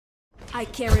I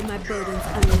carry my burdens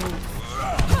alone.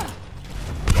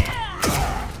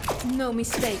 No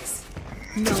mistakes,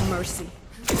 no mercy.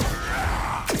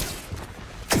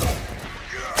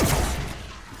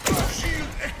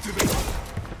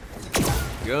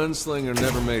 Gunslinger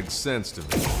never made sense to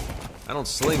me. I don't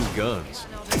sling guns.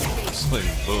 I sling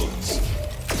bullets.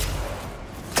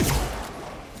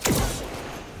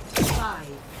 5,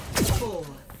 4,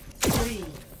 3,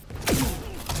 2,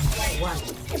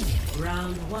 1.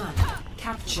 Round 1.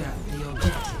 Capture the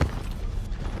objective.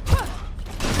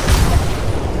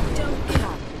 Don't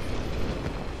come.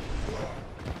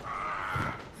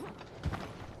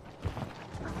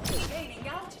 Gaining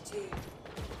altitude.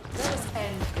 Let us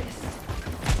end this.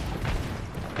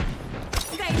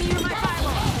 Stay near my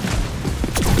pylon!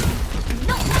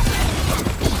 No!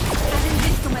 Adding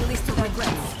this to my list of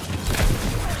regrets.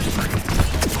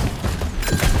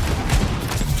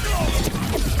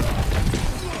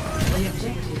 The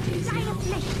objective is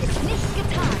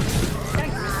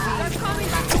They're coming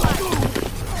back to life!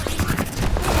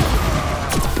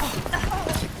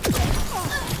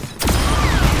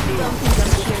 Don't think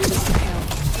I'm carrying this to hell.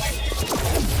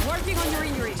 Working on your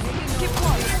injury. Keep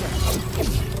close.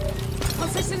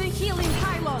 Positioning healing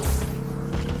pylons.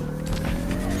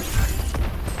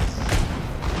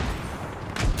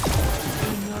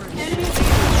 Enemy.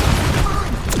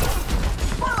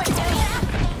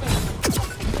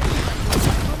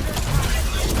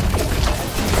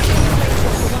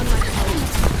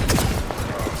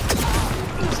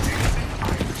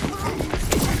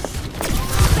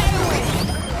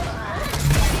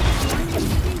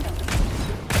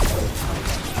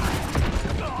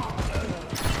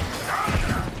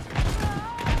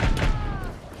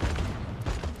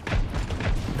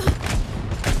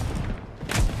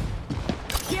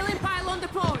 Healing pylon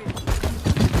deployed.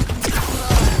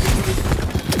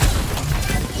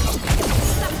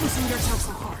 Stop pushing yourself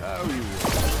so hard.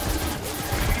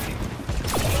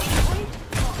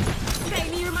 Stay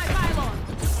near my pylon.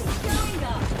 Going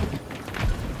up.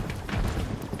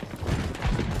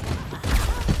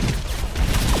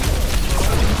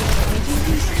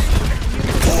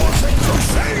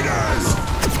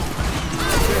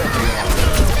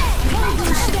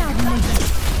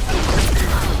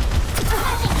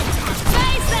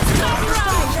 Face the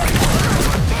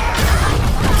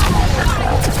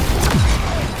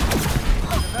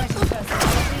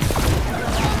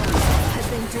I've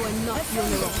been to enough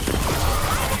funerals.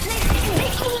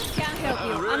 Can't help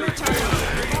you. I'm returning.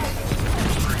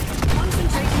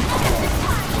 Concentrating.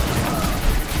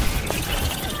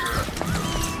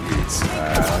 It's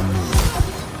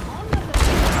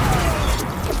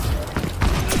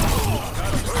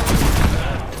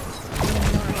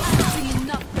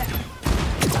enough better.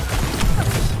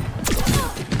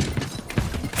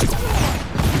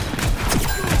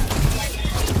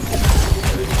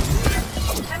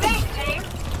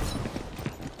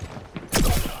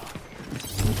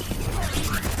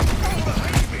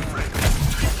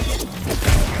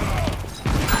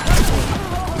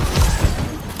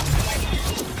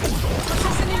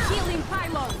 Positioning healing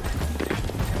pylon.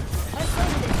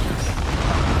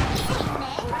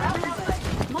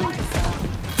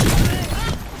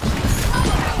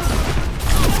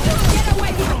 Get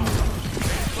away from me.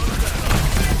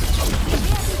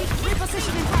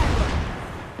 Repositioning pylon.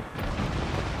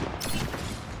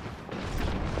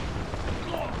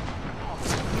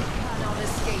 cannot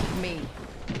escape me.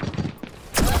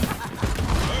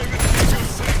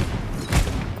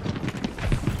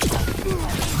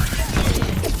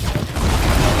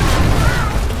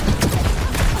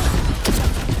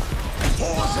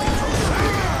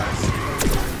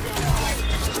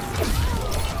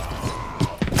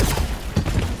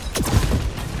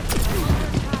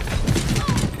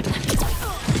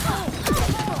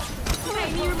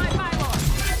 Stay near my pylon.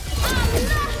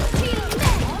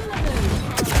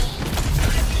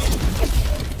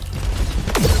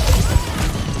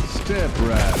 Step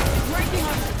rider. Working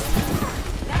on it.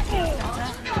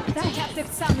 That captive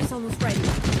sound is almost ready.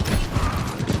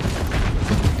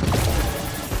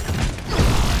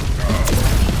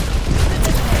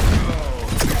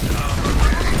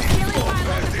 Healing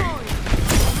pylon deployed.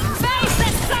 Face the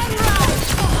sunrise!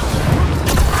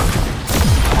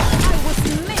 I was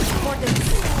made for this.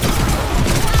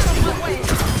 Out of my way.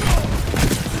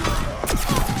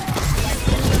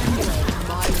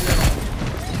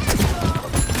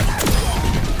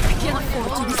 I can't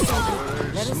afford to be sober.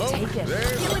 Let us take it.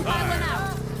 Healing pylon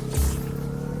out.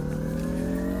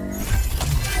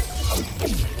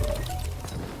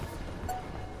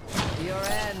 Your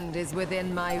end is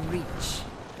within my reach.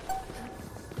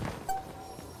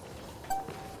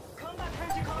 Combat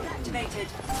protocol activated. spotted.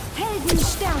 Helden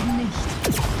sterben nicht.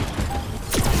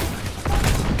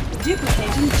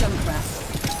 Duplicating jump wrap.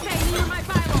 Stay near my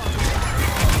firewall.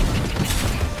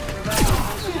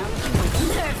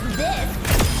 Nerf this.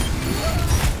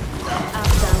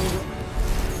 Up, down.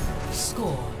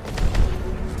 Score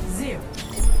 0-1.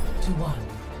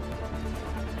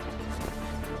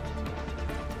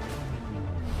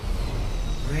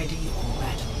 Ready for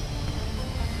battle.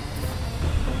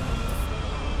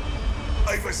 I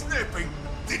was napping.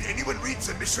 Did anyone read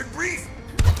the mission brief?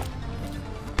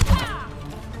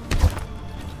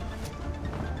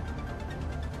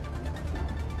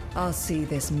 I'll see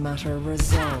this matter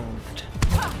resolved.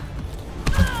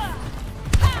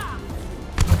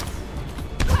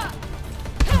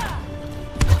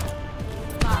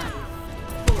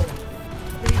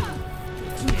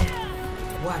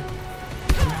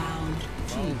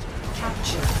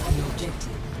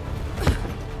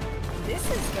 This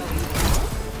is going well.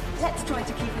 Let's try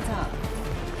to keep it up.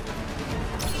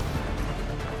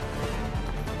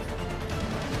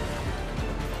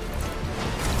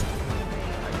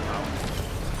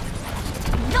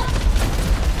 No!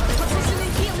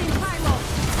 Positioning healing pyro.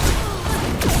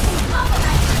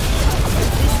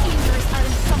 These injuries are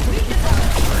in some weakness.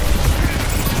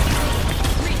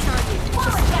 Recharging.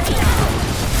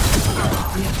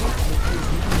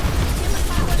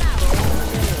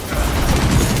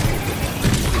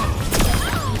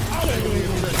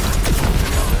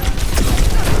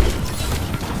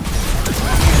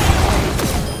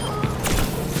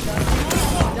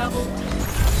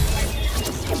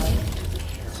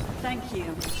 Thank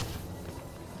you.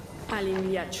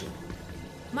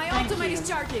 My ultimate is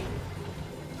charging.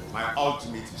 My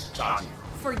ultimate is charging.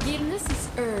 Forgiveness is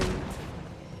earned.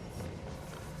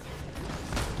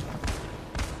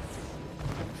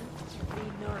 Be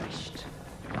nourished.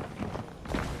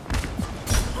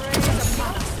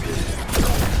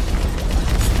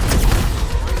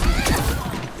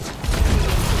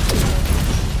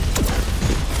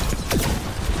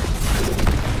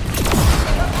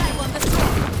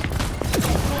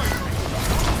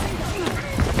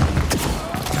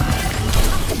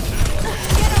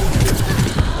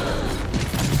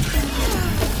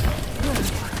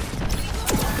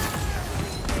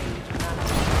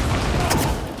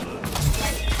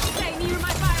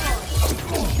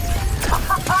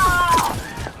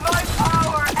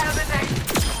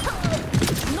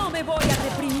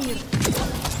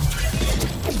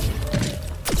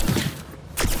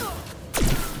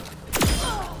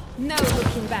 No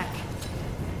looking back.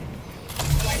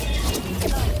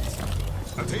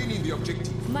 Attaining the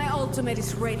objective. My ultimate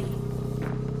is ready.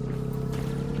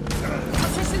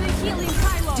 Positioning healing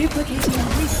pylon. Duplicating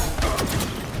and reset.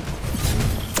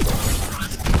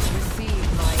 Receive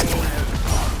my aid.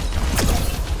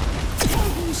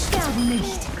 Helden sterben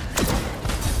nicht.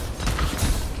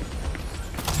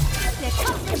 Der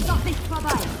Kampf ist noch nicht vorbei.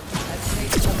 Let's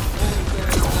make some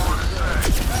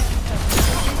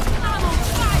I'm on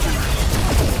fire.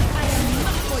 I am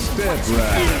not going to Step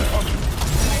right.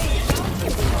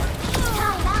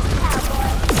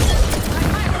 My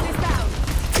pylon is down.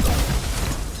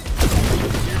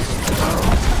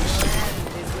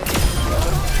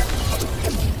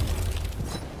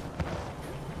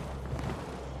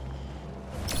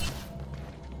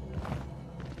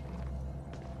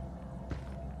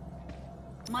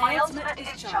 My ultimate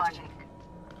is charging.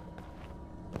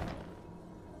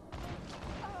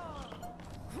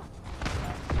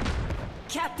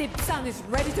 Captive sun is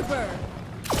ready to burn.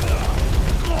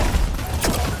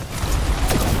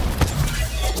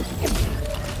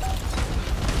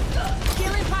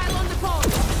 Healing pile on the pole.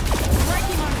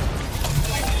 Working on it.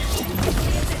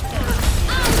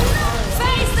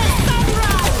 Face the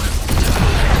sunrise!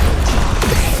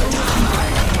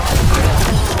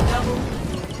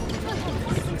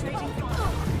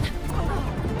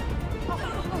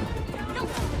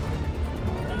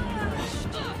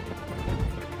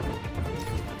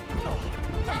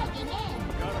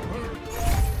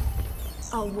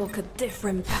 I'll walk a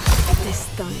different path this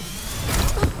time.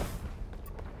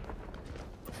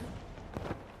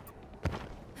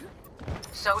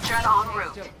 Soldier en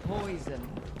route. poison.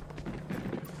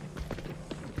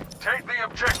 Take the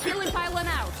objective. Healing pylon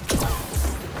out.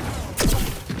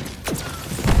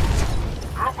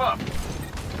 Group up.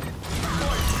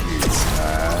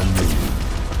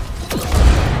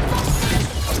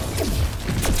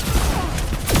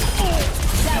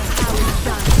 That's how it's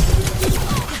done.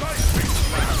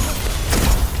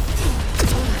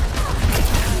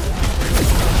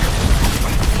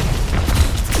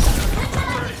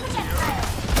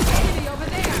 Enemy over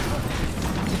there.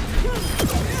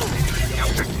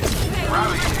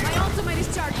 Hey, my ultimate is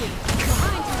charging.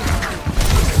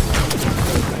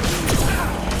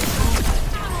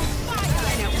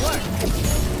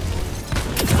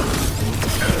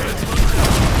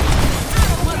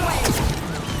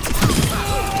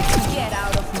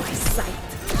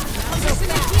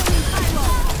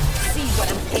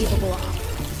 what I'm capable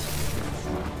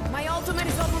of. My ultimate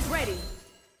is almost ready.